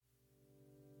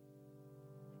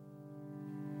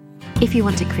If you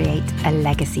want to create a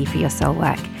legacy for your soul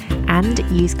work and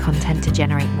use content to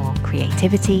generate more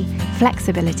creativity,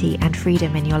 flexibility, and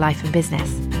freedom in your life and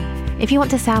business. If you want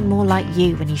to sound more like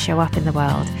you when you show up in the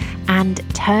world and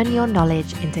turn your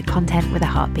knowledge into content with a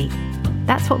heartbeat.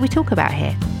 That's what we talk about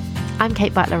here. I'm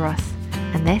Kate Butler-Ross,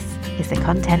 and this is the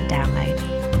Content Download.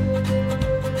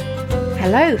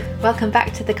 Hello, welcome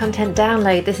back to the Content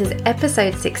Download. This is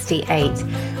episode 68,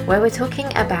 where we're talking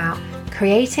about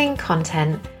creating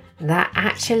content that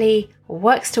actually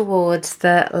works towards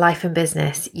the life and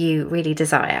business you really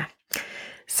desire.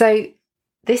 So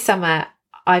this summer,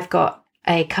 I've got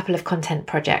a couple of content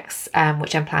projects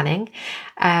which I'm planning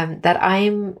that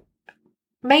I'm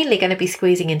mainly going to be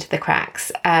squeezing into the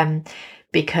cracks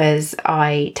because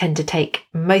I tend to take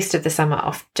most of the summer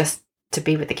off just to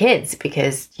be with the kids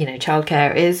because,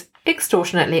 childcare is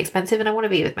extortionately expensive and I want to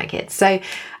be with my kids. So,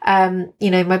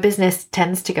 my business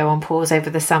tends to go on pause over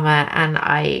the summer and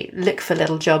I look for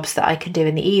little jobs that I can do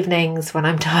in the evenings when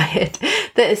I'm tired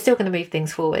that is still going to move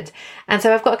things forward. And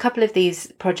so I've got a couple of these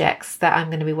projects that I'm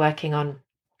going to be working on,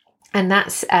 and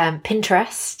that's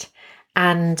Pinterest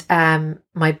and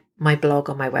my blog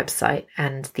on my website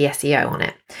and the SEO on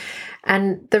it.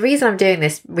 And the reason I'm doing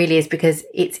this really is because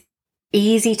it's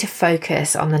easy to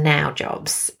focus on the now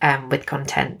jobs with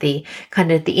content, the kind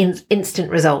of the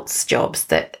instant results jobs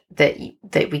that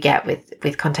we get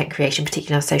with content creation,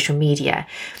 particularly on social media.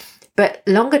 But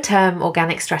longer term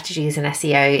organic strategies in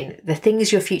SEO, the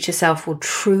things your future self will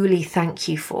truly thank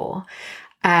you for,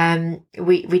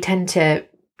 we tend to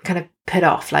kind of put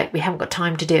off, like we haven't got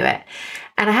time to do it.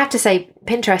 And I have to say,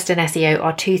 Pinterest and SEO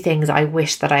are two things I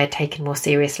wish that I had taken more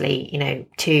seriously,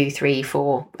 2, 3,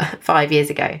 4, 5 years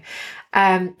ago.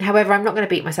 However, I'm not going to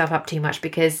beat myself up too much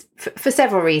because for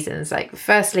several reasons. Like,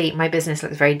 firstly, my business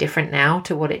looks very different now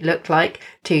to what it looked like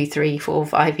 2, 3, 4,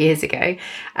 5 years ago.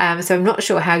 So I'm not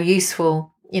sure how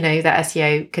useful, that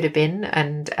SEO could have been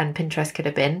and Pinterest could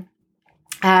have been.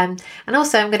 And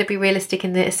also I'm going to be realistic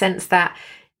in the sense that,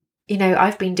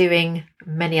 I've been doing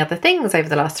many other things over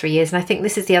the last 3 years. And I think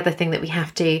this is the other thing that we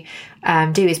have to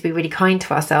do is be really kind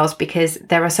to ourselves, because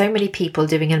there are so many people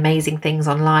doing amazing things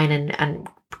online and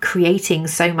creating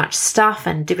so much stuff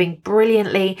and doing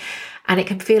brilliantly. And it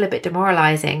can feel a bit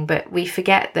demoralizing, but we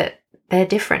forget that they're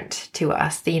different to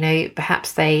us.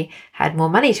 Perhaps they had more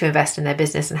money to invest in their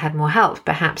business and had more help.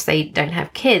 Perhaps they don't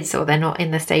have kids, or they're not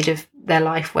in the stage of their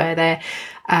life where they're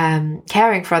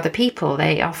caring for other people.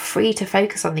 They are free to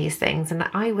focus on these things. And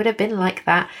I would have been like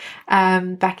that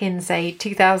back in, say,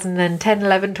 2010,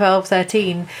 11, 12,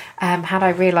 13, had I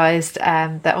realized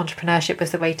that entrepreneurship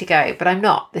was the way to go. But I'm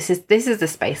not. This is the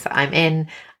space that I'm in.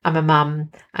 I'm a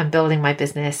mum. I'm building my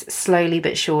business slowly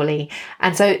but surely.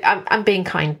 And so I'm being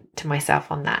kind to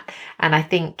myself on that. And I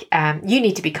think you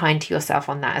need to be kind to yourself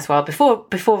on that as well.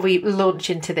 Before we launch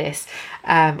into this,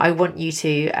 I want you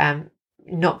to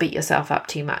not beat yourself up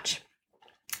too much.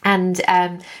 And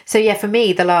for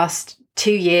me, the last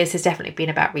 2 years has definitely been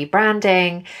about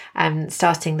rebranding,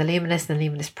 starting the Luminous and the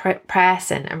Luminous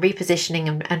Press, and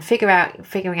repositioning and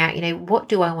figuring out, what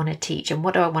do I want to teach and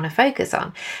what do I want to focus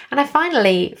on? And I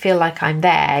finally feel like I'm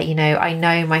there. I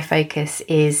know my focus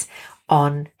is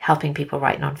on helping people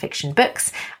write nonfiction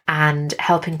books and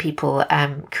helping people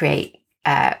create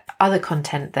other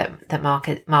content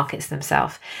that markets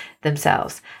themselves,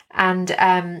 and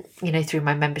through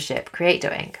my membership, Create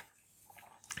Doing.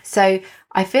 So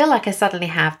I feel like I suddenly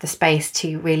have the space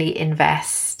to really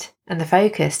invest and the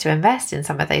focus to invest in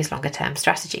some of those longer term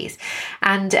strategies.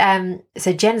 And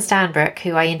so Jen Stanbrook,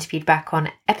 who I interviewed back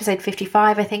on episode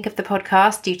 55, I think, of the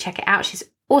podcast, do check it out. She's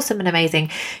awesome and amazing.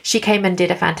 She came and did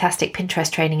a fantastic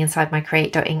Pinterest training inside my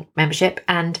Create.Inc membership.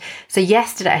 And so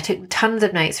yesterday I took tons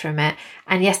of notes from it.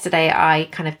 And yesterday I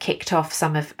kind of kicked off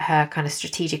some of her kind of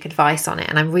strategic advice on it.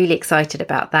 And I'm really excited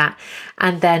about that.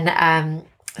 And then,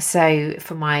 so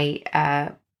for my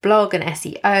blog and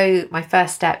SEO, my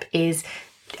first step is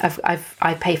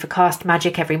I pay for Cast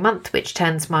Magic every month, which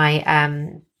turns my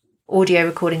audio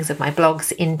recordings of my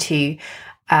blogs into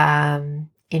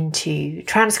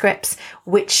transcripts,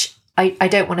 which I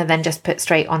don't want to then just put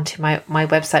straight onto my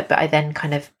website, but I then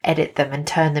kind of edit them and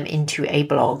turn them into a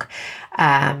blog,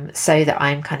 so that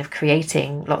I'm kind of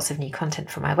creating lots of new content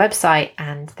for my website,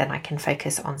 and then I can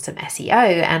focus on some SEO.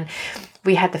 And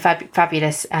we had the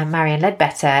fabulous Marion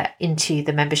Ledbetter into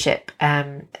the membership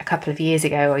a couple of years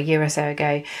ago, or a year or so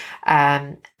ago,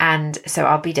 and so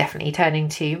I'll be definitely turning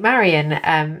to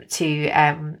Marion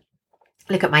to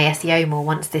look at my SEO more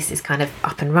once this is kind of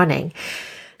up and running.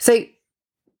 So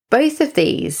both of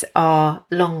these are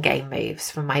long game moves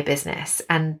for my business,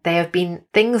 and they have been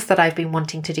things that I've been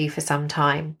wanting to do for some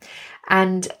time.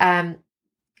 And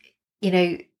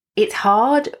it's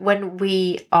hard when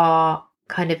we are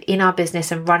kind of in our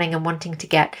business and running and wanting to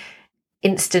get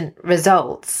instant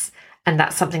results. And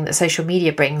that's something that social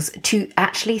media brings, to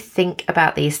actually think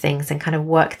about these things and kind of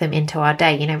work them into our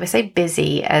day. We're so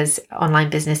busy as online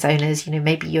business owners.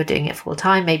 Maybe you're doing it full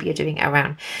time, maybe you're doing it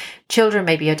around children,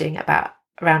 maybe you're doing it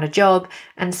around a job.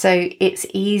 And so it's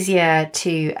easier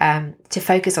to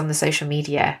focus on the social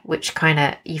media, which kind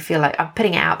of, you feel like I'm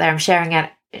putting it out there, I'm sharing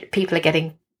it, people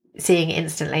are seeing it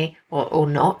instantly or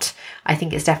not. I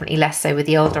think it's definitely less so with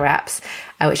the older apps,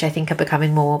 which I think are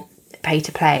becoming more pay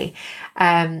to play.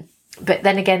 But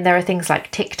then again, there are things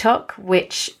like TikTok,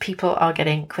 which people are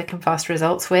getting quick and fast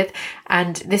results with.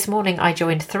 And this morning I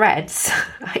joined Threads.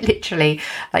 I literally,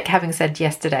 having said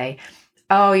yesterday,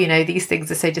 these things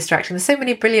are so distracting. There's so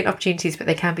many brilliant opportunities, but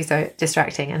they can be so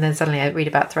distracting. And then suddenly I read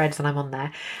about Threads and I'm on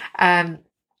there.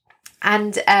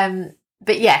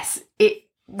 But yes,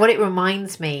 what it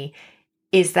reminds me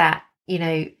is that,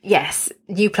 yes,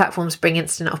 new platforms bring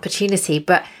instant opportunity,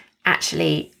 but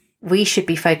actually we should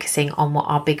be focusing on what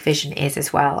our big vision is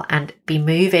as well, and be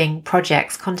moving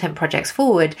content projects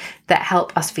forward that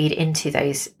help us feed into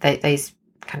those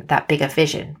kind of that bigger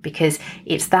vision, because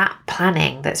it's that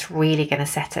planning that's really going to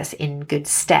set us in good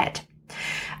stead.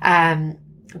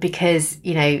 Because,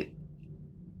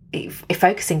 if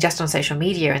focusing just on social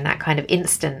media and that kind of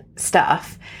instant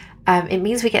stuff, it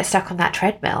means we get stuck on that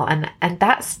treadmill. And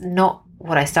that's not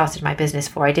what I started my business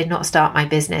for. I did not start my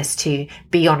business to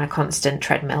be on a constant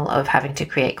treadmill of having to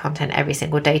create content every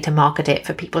single day to market it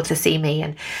for people to see me.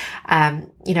 And,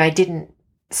 I didn't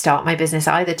start my business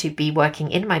either to be working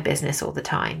in my business all the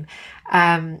time.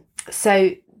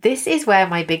 So this is where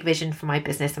my big vision for my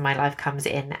business and my life comes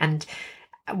in. And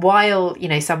while,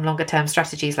 some longer term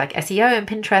strategies like SEO and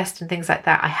Pinterest and things like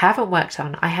that, I haven't worked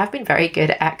on, I have been very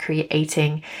good at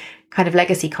creating kind of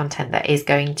legacy content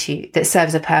that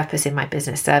serves a purpose in my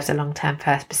business, serves a long-term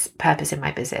purpose in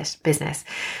my business.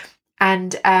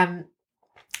 And,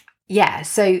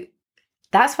 so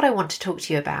that's what I want to talk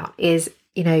to you about is,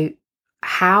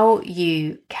 how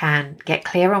you can get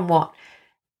clear on what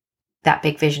that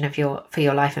big vision for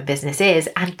your life and business is,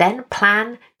 and then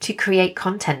plan to create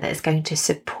content that is going to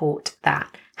support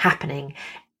that happening.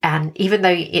 And even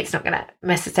though it's not going to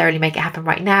necessarily make it happen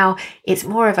right now, it's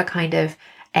more of a kind of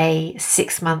a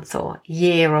 6 month or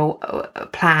year or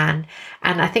plan.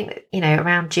 And I think,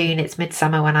 around June, it's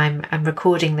midsummer when I'm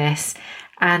recording this.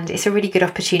 And it's a really good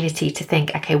opportunity to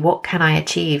think, okay, what can I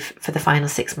achieve for the final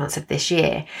 6 months of this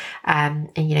year?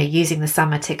 And, using the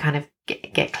summer to kind of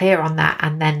get clear on that,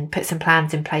 and then put some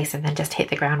plans in place, and then just hit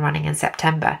the ground running in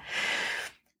September.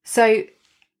 So,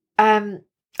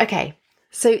 okay.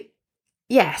 So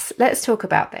yes, let's talk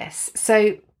about this.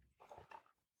 So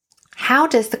how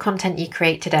does the content you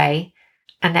create today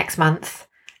and next month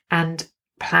and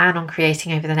plan on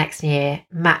creating over the next year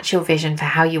match your vision for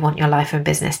how you want your life and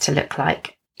business to look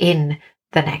like in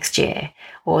the next year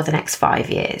or the next 5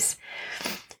 years?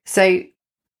 So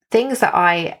things that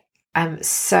I am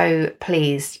so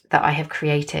pleased that I have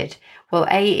created. Well,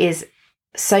 is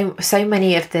so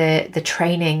many of the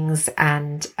trainings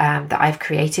and that I've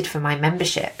created for my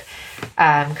membership,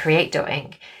 Create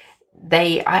Doing.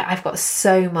 I've got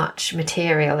so much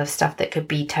material of stuff that could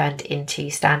be turned into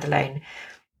standalone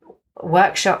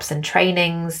workshops and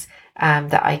trainings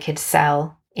that I could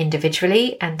sell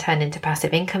individually and turn into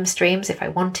passive income streams if I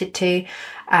wanted to.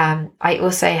 I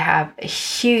also have a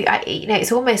huge,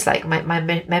 it's almost like my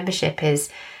membership is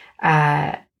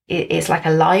it's like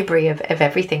a library of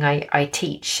everything I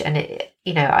teach, and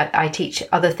I teach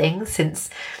other things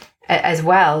as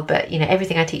well, but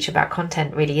everything I teach about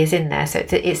content really is in there. So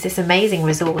it's this amazing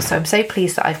resource. So I'm so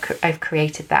pleased that I've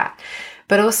created that.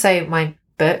 But also my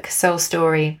book, Soul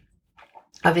Story,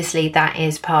 obviously that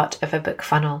is part of a book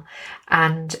funnel,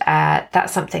 and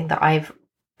that's something that I've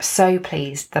so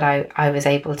pleased that I was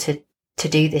able to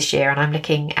do this year. And I'm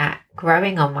looking at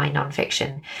growing on my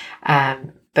nonfiction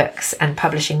books and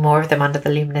publishing more of them under the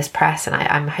Luminous Press, and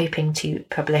I'm hoping to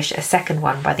publish a second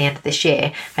one by the end of this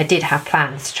year. I did have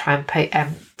plans to try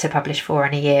and to publish 4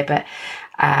 in a year, but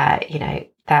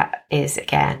that is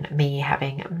again me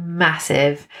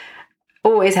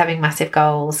always having massive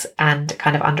goals and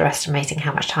kind of underestimating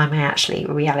how much time I actually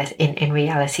in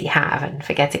reality have, and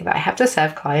forgetting that I have to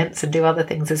serve clients and do other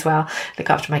things as well,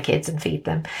 look after my kids and feed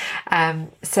them.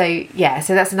 So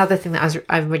that's another thing that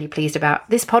I'm really pleased about.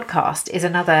 This podcast is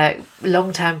another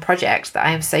long-term project that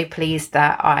I am so pleased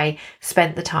that I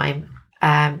spent the time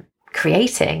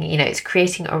creating. It's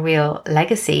creating a real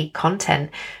legacy content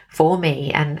for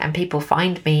me, and people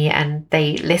find me and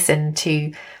they listen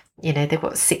to they've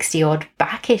got 60 odd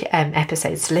back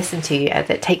episodes to listen to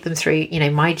that take them through,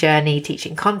 my journey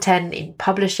teaching content, in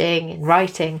publishing, in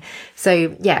writing.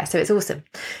 So it's awesome.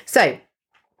 So,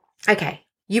 okay,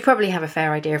 you probably have a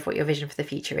fair idea of what your vision for the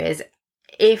future is.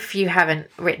 If you haven't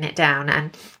written it down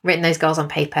and written those goals on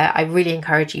paper, I really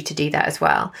encourage you to do that as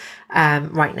well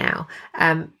right now.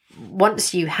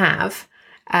 Once you have,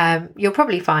 you'll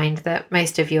probably find that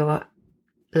most of your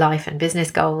life and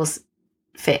business goals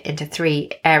fit into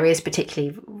 3 areas,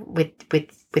 particularly with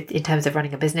in terms of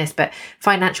running a business, but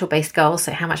financial based goals.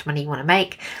 So how much money you want to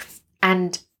make.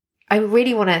 And I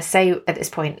really want to say at this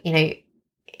point,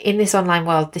 in this online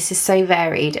world, this is so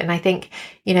varied. And I think,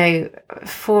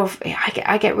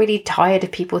 I get really tired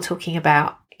of people talking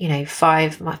about,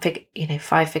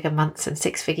 5-figure months and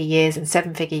 6-figure years and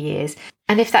 7-figure years.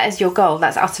 And if that is your goal,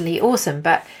 that's utterly awesome.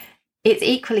 But it's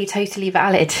equally totally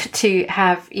valid to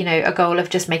have, a goal of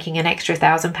just making an extra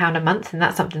 £1,000 a month. And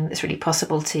that's something that's really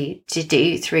possible to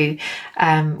do through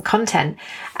content.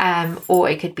 Or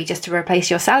it could be just to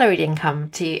replace your salaried income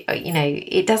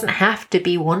it doesn't have to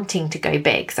be wanting to go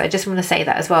big. So I just want to say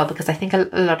that as well, because I think a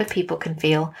lot of people can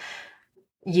feel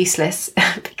useless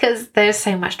because there's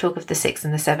so much talk of the 6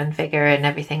 and the 7 figure and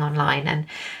everything online,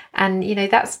 and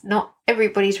that's not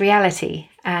everybody's reality,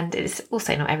 and it's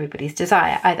also not everybody's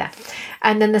desire either.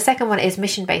 And then the second one is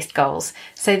mission-based goals.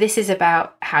 So this is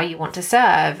about how you want to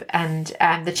serve and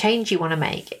the change you want to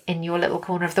make in your little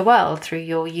corner of the world through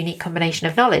your unique combination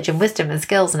of knowledge and wisdom and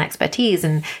skills and expertise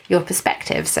and your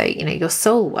perspective, so your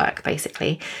soul work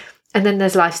basically. And then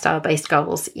there's lifestyle-based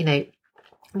goals,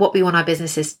 what we want our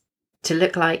businesses to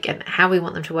look like and how we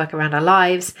want them to work around our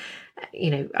lives,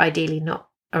 ideally not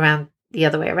around the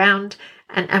other way around.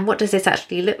 And what does this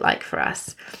actually look like for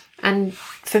us? And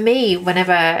for me,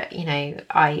 whenever,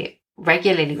 I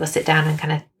regularly will sit down and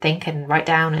kind of think and write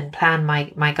down and plan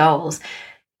my goals,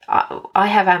 I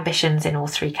have ambitions in all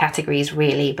 3 categories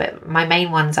really, but my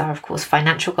main ones are, of course,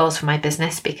 financial goals for my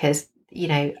business, because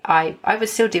I would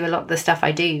still do a lot of the stuff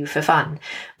I do for fun,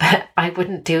 but I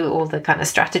wouldn't do all the kind of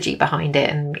strategy behind it.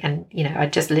 And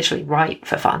I'd just literally write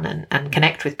for fun and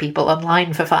connect with people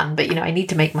online for fun. But, I need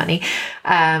to make money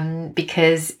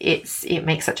because it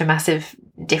makes such a massive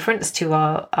difference to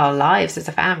our lives as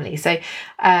a family. So,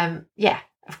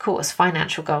 of course,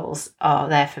 financial goals are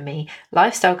there for me.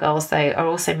 Lifestyle goals, though, are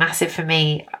also massive for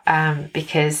me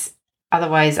because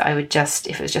otherwise, I would if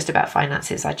it was just about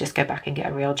finances, I'd just go back and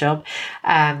get a real job.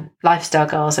 Lifestyle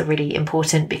goals are really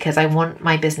important because I want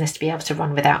my business to be able to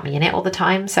run without me in it all the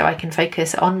time. So I can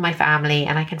focus on my family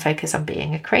and I can focus on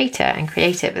being a creator and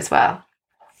creative as well.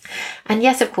 And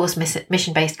yes, of course,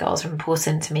 mission-based goals are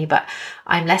important to me, but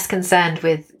I'm less concerned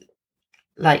with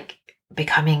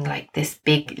becoming this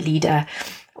big leader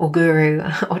or guru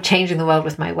or changing the world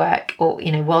with my work or,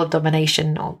 world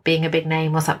domination or being a big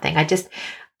name or something.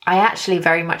 I actually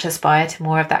very much aspire to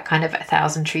more of that kind of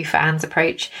 1,000 true fans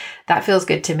approach. That feels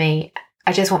good to me.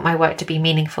 I just want my work to be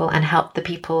meaningful and help the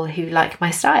people who like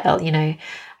my style,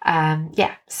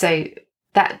 So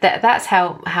that's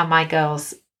how my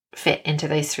goals fit into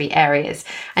those 3 areas.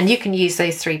 And you can use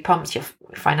those 3 prompts, your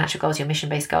financial goals, your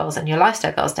mission-based goals, and your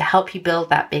lifestyle goals to help you build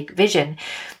that big vision.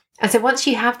 And so once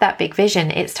you have that big vision,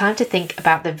 it's time to think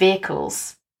about the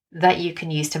vehicles that you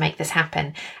can use to make this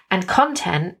happen. And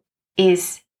content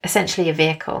is essentially a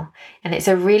vehicle, and it's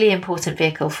a really important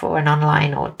vehicle for an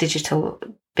online or digital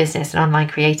business, an online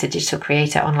creator, digital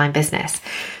creator, online business.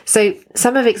 So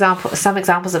some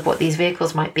examples of what these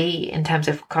vehicles might be in terms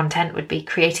of content would be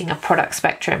creating a product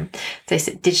spectrum, so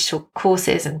digital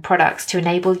courses and products to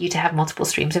enable you to have multiple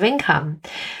streams of income.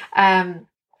 The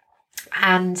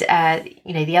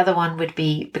other one would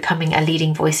be becoming a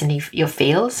leading voice in your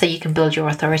field, so you can build your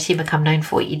authority and become known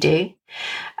for what you do.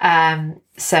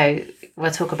 So we'll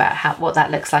talk about what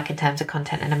that looks like in terms of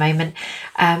content in a moment.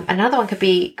 Another one could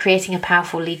be creating a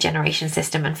powerful lead generation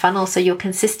system and funnel, so you're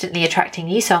consistently attracting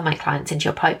new soulmate clients into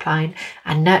your pipeline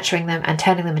and nurturing them and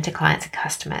turning them into clients and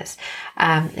customers.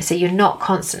 So you're not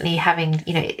constantly having,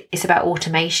 it's about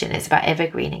automation, it's about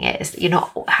evergreening it. You're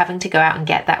not having to go out and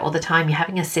get that all the time. You're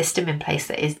having a system in place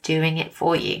that is doing it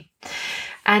for you.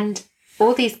 And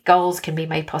all these goals can be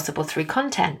made possible through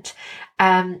content,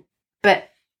 but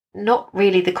not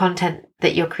really the content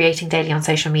that you're creating daily on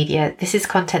social media. This is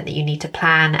content that you need to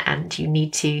plan and you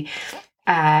need to,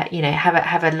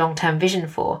 have a long-term vision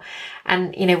for.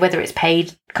 And, whether it's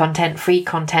paid content, free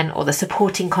content, or the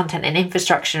supporting content and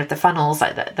infrastructure of the funnels,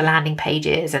 like the landing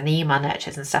pages and the email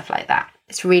nurtures and stuff like that.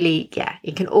 It's really,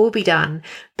 it can all be done,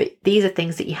 but these are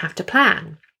things that you have to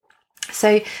plan.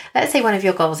 So let's say one of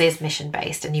your goals is mission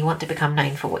based and you want to become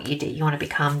known for what you do. You want to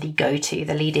become the go-to,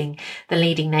 the leading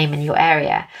name in your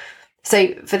area.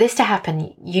 So for this to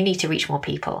happen, you need to reach more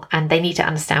people and they need to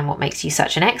understand what makes you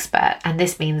such an expert. And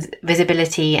this means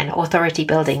visibility and authority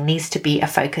building needs to be a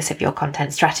focus of your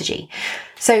content strategy.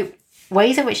 So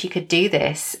ways in which you could do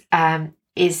this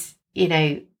is,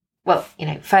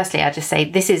 firstly, I'll just say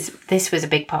this was a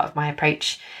big part of my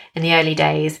approach in the early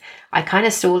days. I kind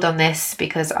of stalled on this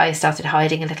because I started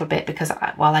hiding a little bit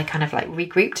while I kind of like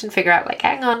regrouped and figure out like,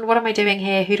 hang on, what am I doing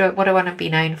here? What do I want to be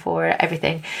known for?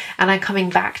 Everything. And I'm coming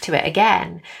back to it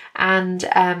again. And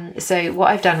so what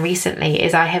I've done recently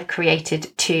is I have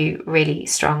created 2 really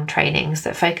strong trainings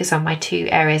that focus on my 2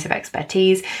 areas of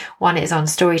expertise. One is on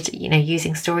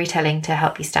using storytelling to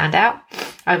help you stand out.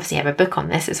 I obviously have a book on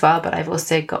this as well, but I've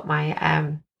also got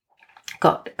my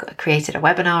created a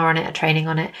webinar on it, a training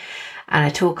on it, and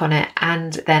a talk on it,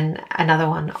 and then another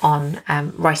one on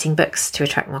writing books to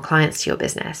attract more clients to your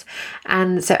business.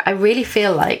 And so I really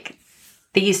feel like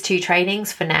these 2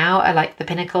 trainings for now are like the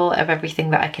pinnacle of everything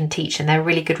that I can teach, and they're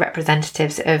really good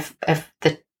representatives of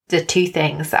the 2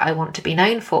 things that I want to be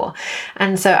known for.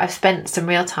 And so I've spent some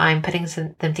real time putting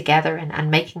them together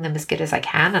and making them as good as I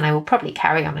can, and I will probably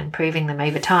carry on improving them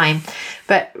over time.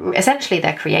 But essentially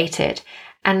they're created.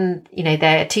 And,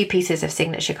 there are 2 pieces of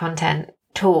signature content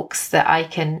talks that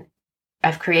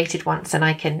I've created once and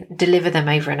I can deliver them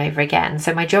over and over again.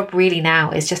 So my job really now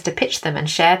is just to pitch them and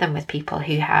share them with people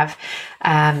who have,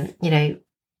 the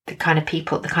kind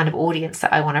of audience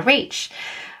that I want to reach.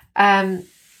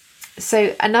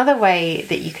 So another way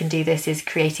that you can do this is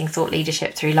creating thought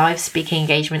leadership through live speaking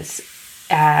engagements.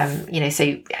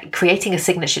 So creating a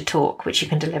signature talk, which you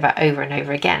can deliver over and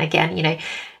over again. Again,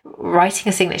 writing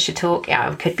a signature talk,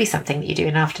 it could be something that you do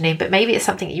in the afternoon, but maybe it's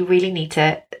something that you really need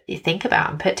to think about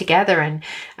and put together and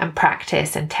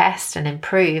practice and test and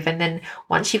improve. And then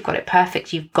once you've got it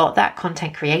perfect, you've got that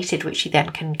content created, which you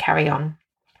then can carry on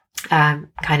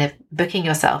kind of booking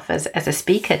yourself as a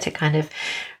speaker to kind of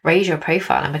raise your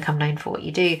profile and become known for what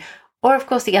you do. Or of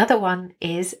course, the other one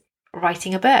is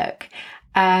writing a book.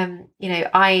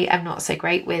 I am not so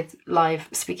great with live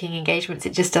speaking engagements.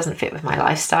 It just doesn't fit with my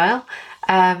lifestyle.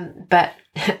 But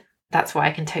that's why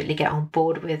I can totally get on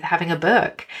board with having a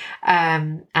book.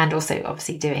 And also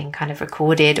obviously doing kind of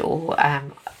recorded or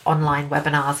online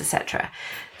webinars, etc.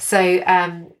 So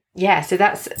so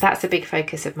that's a big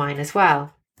focus of mine as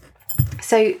well.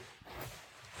 So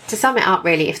to sum it up,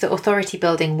 really, if the authority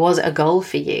building was a goal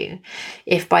for you,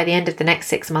 if by the end of the next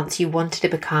 6 months you wanted to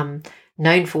become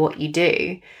known for what you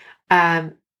do,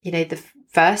 the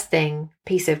first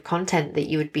piece of content that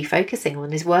you would be focusing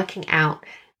on is working out,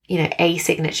 a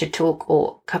signature talk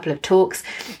or a couple of talks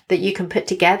that you can put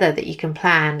together, that you can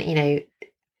plan,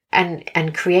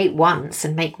 and create once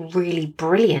and make really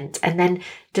brilliant, and then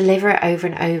deliver it over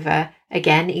and over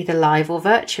again, either live or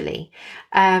virtually.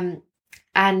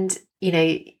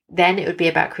 Then it would be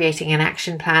about creating an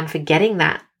action plan for getting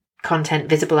that content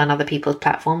visible on other people's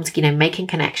platforms, making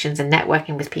connections and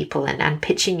networking with people and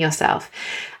pitching yourself,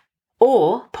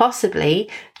 or possibly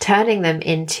turning them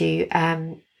into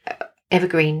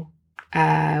evergreen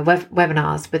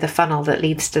webinars with a funnel that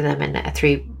leads to them and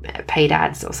through paid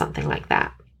ads or something like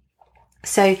that.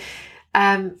 So,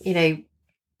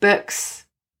 books,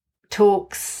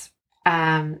 talks,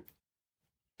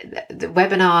 the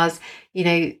webinars,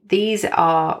 these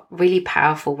are really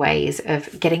powerful ways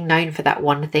of getting known for that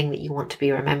one thing that you want to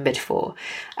be remembered for.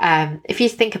 If you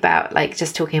think about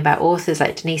just talking about authors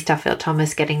like Denise Duffield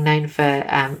Thomas getting known for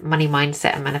money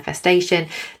mindset and manifestation,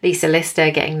 Lisa Lister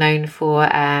getting known for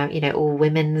all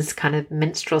women's kind of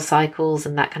menstrual cycles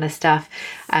and that kind of stuff,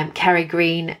 Carrie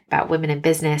Green about women in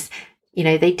business,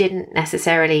 they didn't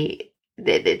necessarily,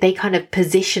 they kind of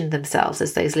positioned themselves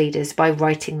as those leaders by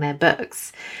writing their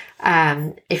books.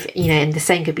 And the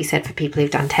same could be said for people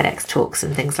who've done TEDx talks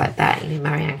and things like that.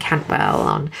 Marianne Cantwell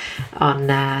on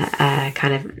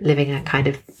kind of living a kind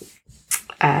of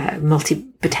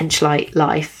multi-potentialite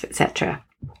life, etc.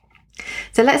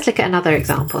 So let's look at another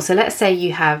example. So let's say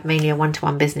you have mainly a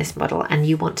one-to-one business model and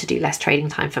you want to do less trading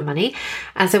time for money.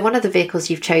 And so one of the vehicles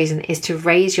you've chosen is to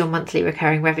raise your monthly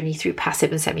recurring revenue through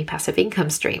passive and semi-passive income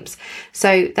streams.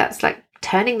 So that's like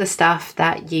turning the stuff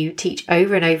that you teach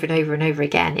over and over and over and over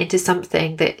again into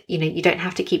something that, you don't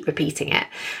have to keep repeating it.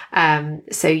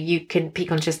 So you can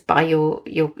just buy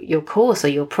your course or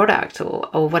your product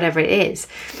or whatever it is.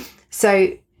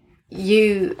 So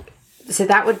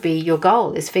that would be your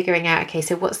goal, is figuring out, okay,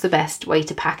 so what's the best way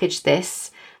to package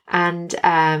this? And,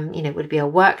 would it be a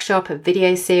workshop, a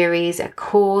video series, a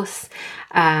course,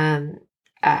 kind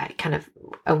of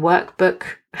a workbook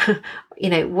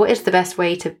what is the best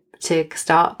way to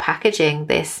start packaging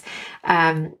this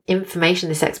information,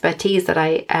 this expertise that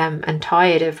I am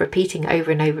tired of repeating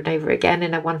over and over and over again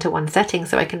in a one-to-one setting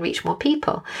so I can reach more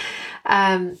people.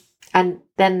 And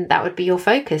then that would be your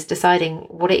focus, deciding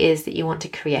what it is that you want to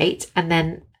create, and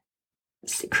then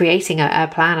creating a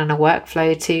plan and a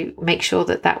workflow to make sure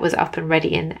that that was up and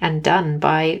ready and done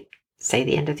by, say,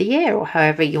 the end of the year, or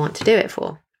however you want to do it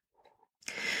for.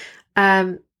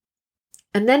 And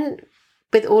then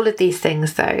with all of these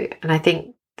things, though, and I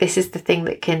think this is the thing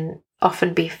that can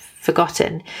often be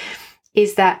forgotten,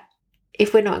 is that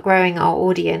if we're not growing our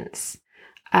audience,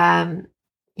 our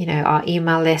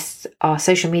email lists, our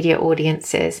social media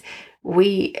audiences,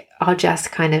 we are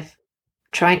just kind of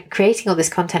creating all this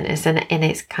content and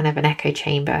it's kind of an echo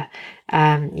chamber.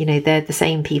 They're the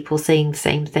same people saying the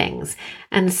same things.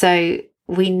 And so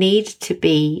we need to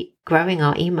be growing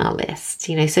our email list.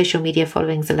 Social media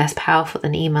followings are less powerful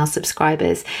than email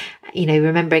subscribers.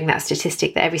 Remembering that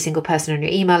statistic that every single person on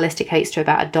your email list equates to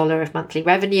about $1 of monthly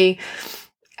revenue.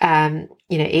 It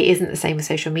isn't the same with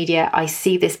social media. I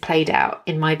see this played out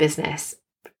in my business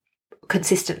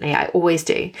consistently. I always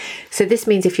do. So this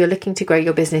means if you're looking to grow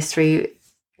your business through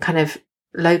kind of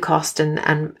low cost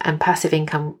and passive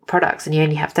income products, and you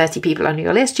only have 30 people on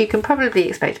your list, you can probably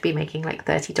expect to be making like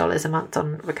 $30 a month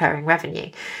on recurring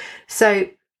revenue. So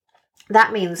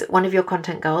that means one of your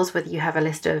content goals, whether you have a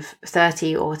list of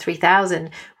 30 or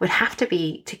 3,000, would have to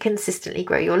be to consistently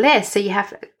grow your list. So you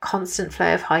have a constant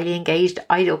flow of highly engaged,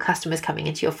 ideal customers coming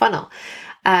into your funnel.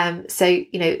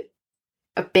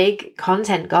 A big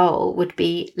content goal would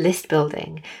be list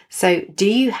building. So do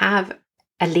you have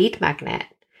a lead magnet?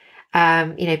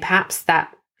 Perhaps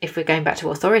that, if we're going back to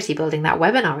authority building, that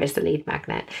webinar is the lead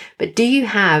magnet. But do you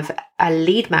have a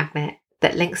lead magnet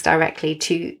that links directly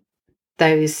to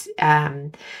those,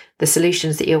 the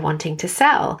solutions that you're wanting to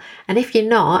sell? And if you're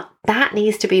not, that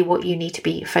needs to be what you need to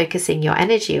be focusing your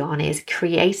energy on, is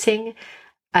creating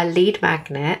a lead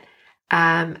magnet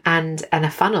and a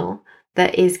funnel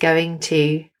that is going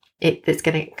to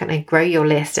kind of grow your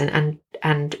list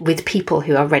and with people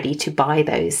who are ready to buy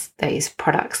those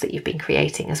products that you've been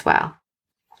creating as well.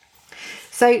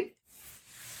 So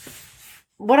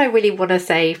what I really want to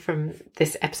say from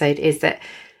this episode is that,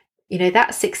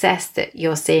 that success that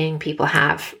you're seeing people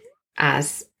have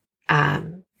as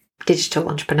digital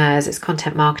entrepreneurs, as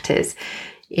content marketers,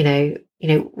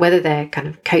 whether they're kind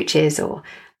of coaches or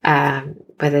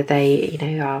whether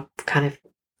they, are kind of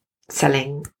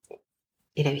selling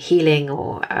healing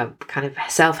or kind of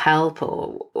self-help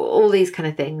or all these kind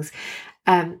of things,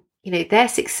 their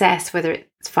success, whether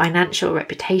it's financial,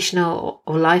 reputational,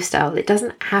 or lifestyle, it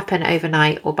doesn't happen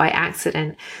overnight or by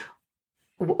accident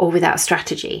or without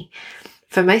strategy.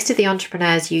 For most of the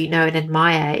entrepreneurs you know and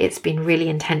admire, it's been really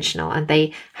intentional, and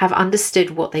they have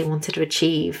understood what they wanted to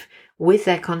achieve with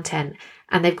their content,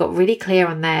 and they've got really clear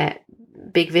on their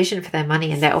big vision for their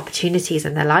money and their opportunities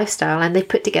and their lifestyle, and they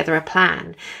put together a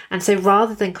plan. And so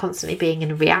rather than constantly being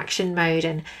in reaction mode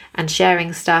and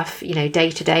sharing stuff, day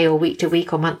to day or week to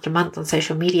week or month to month on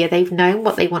social media, they've known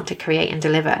what they want to create and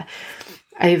deliver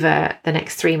over the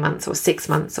next 3 months or 6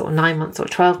 months or 9 months or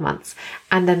 12 months.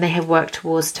 And then they have worked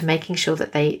towards to making sure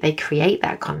that they create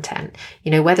that content,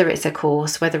 whether it's a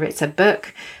course, whether it's a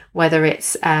book, whether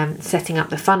it's setting up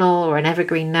the funnel or an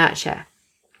evergreen nurture.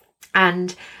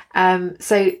 And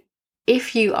so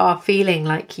if you are feeling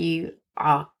like you've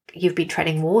been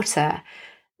treading water,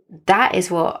 that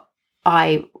is what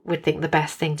I would think the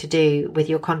best thing to do with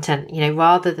your content,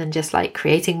 rather than just like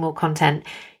creating more content,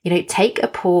 take a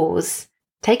pause,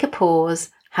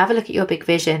 have a look at your big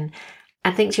vision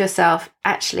and think to yourself,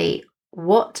 actually,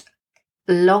 what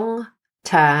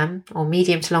long-term or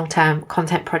medium to long-term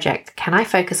content project can I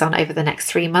focus on over the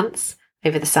next 3 months,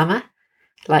 over the summer?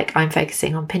 Like I'm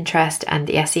focusing on Pinterest and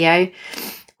the SEO,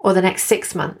 or the next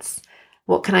 6 months.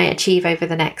 What can I achieve over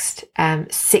the next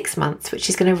 6 months, which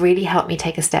is going to really help me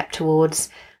take a step towards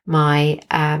my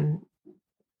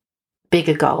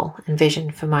bigger goal and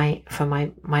vision for my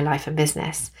life and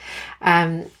business.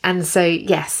 And so,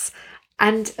 yes.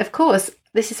 And of course,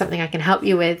 this is something I can help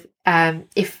you with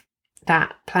if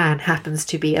that plan happens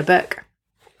to be a book.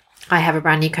 I have a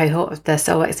brand new cohort of the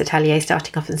Soulworks Atelier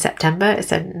starting off in September.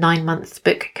 It's a 9-month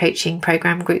book coaching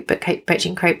program, group book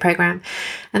coaching program.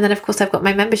 And then, of course, I've got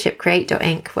my membership,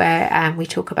 Create.inc, where we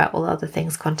talk about all other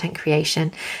things, content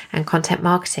creation and content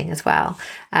marketing as well.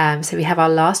 So we have our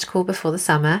last call before the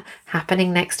summer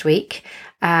happening next week.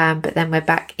 But then we're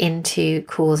back into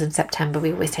calls in September.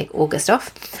 We always take August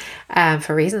off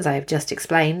for reasons I've just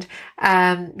explained.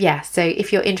 So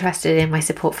if you're interested in my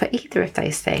support for either of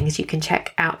those things, you can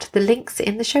check out the links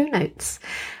in the show notes.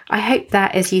 I hope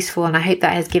that is useful, and I hope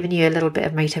that has given you a little bit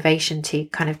of motivation to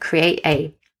kind of create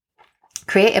a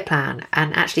plan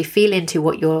and actually feel into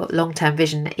what your long-term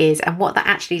vision is and what that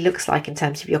actually looks like in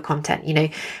terms of your content.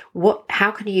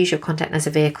 How can you use your content as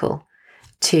a vehicle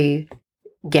to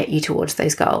get you towards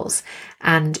those goals?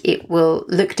 And it will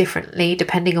look differently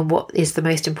depending on what is the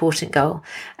most important goal.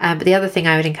 But the other thing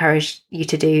I would encourage you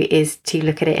to do is to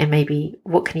look at it in maybe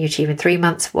what can you achieve in 3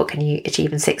 months, what can you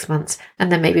achieve in 6 months,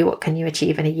 and then maybe what can you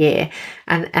achieve in a year,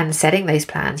 and setting those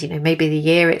plans. Maybe the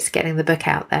year it's getting the book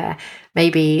out there.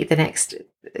 Maybe the next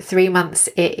 3 months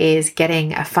it is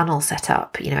getting a funnel set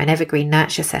up, an evergreen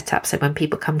nurture set up. So when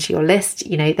people come to your list,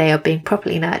 they are being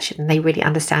properly nurtured and they really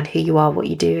understand who you are, what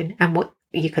you do, and what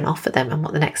you can offer them and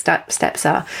what the next steps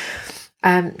are.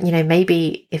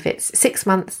 Maybe if it's 6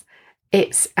 months,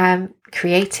 it's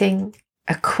creating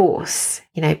a course,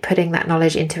 putting that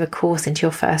knowledge into a course, into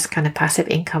your first kind of passive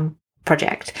income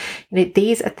project.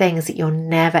 These are things that you're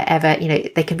never ever,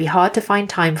 they can be hard to find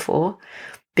time for,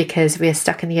 because we're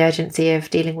stuck in the urgency of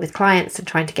dealing with clients and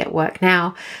trying to get work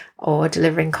now or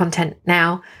delivering content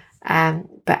now.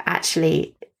 But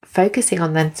actually focusing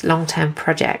on the long-term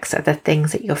projects are the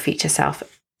things that your future self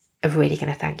are really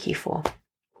going to thank you for.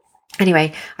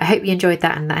 Anyway, I hope you enjoyed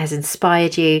that and that has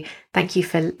inspired you. Thank you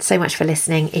so much for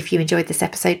listening. If you enjoyed this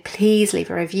episode, please leave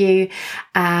a review.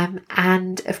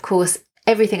 And of course,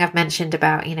 everything I've mentioned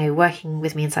about, working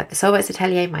with me inside the Soulbites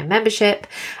Atelier, my membership,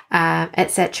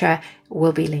 etc.,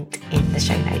 will be linked in the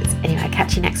show notes. Anyway, I'll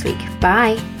catch you next week.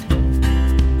 Bye.